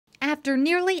After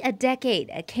nearly a decade,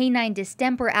 a canine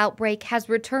distemper outbreak has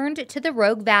returned to the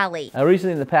Rogue Valley.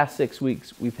 Recently, in the past 6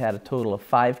 weeks, we've had a total of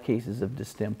 5 cases of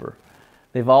distemper.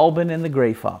 They've all been in the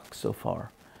gray fox so far.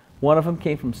 One of them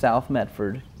came from South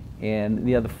Medford, and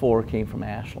the other 4 came from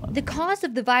Ashland. The cause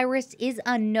of the virus is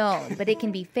unknown, but it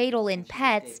can be fatal in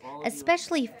pets,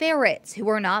 especially ferrets who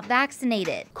are not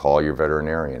vaccinated. Call your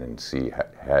veterinarian and see,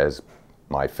 has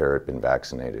my ferret been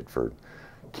vaccinated for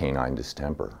canine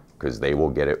distemper? Because they will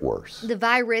get it worse. The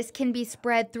virus can be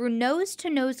spread through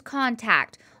nose-to-nose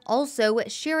contact, also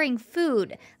sharing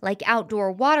food, like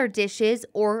outdoor water dishes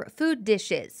or food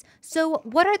dishes. So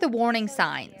what are the warning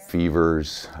signs?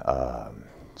 Fevers,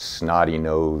 snotty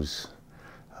nose,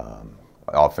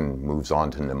 often moves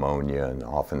on to pneumonia, and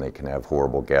often they can have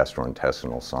horrible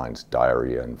gastrointestinal signs,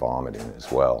 diarrhea and vomiting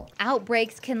as well.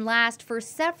 Outbreaks can last for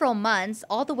several months,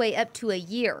 all the way up to a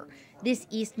year. This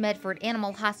East Medford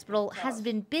Animal Hospital has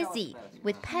been busy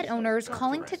with pet owners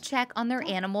calling to check on their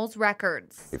animals'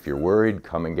 records. If you're worried,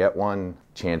 come and get one.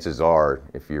 Chances are,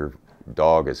 if your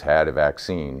dog has had a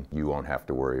vaccine, you won't have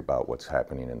to worry about what's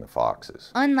happening in the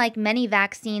foxes. Unlike many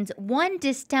vaccines, one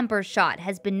distemper shot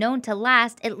has been known to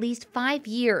last at least 5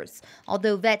 years,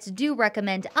 although vets do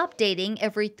recommend updating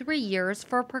every 3 years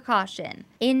for precaution.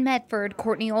 In Medford,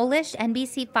 Courtney Olish,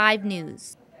 NBC5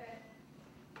 News.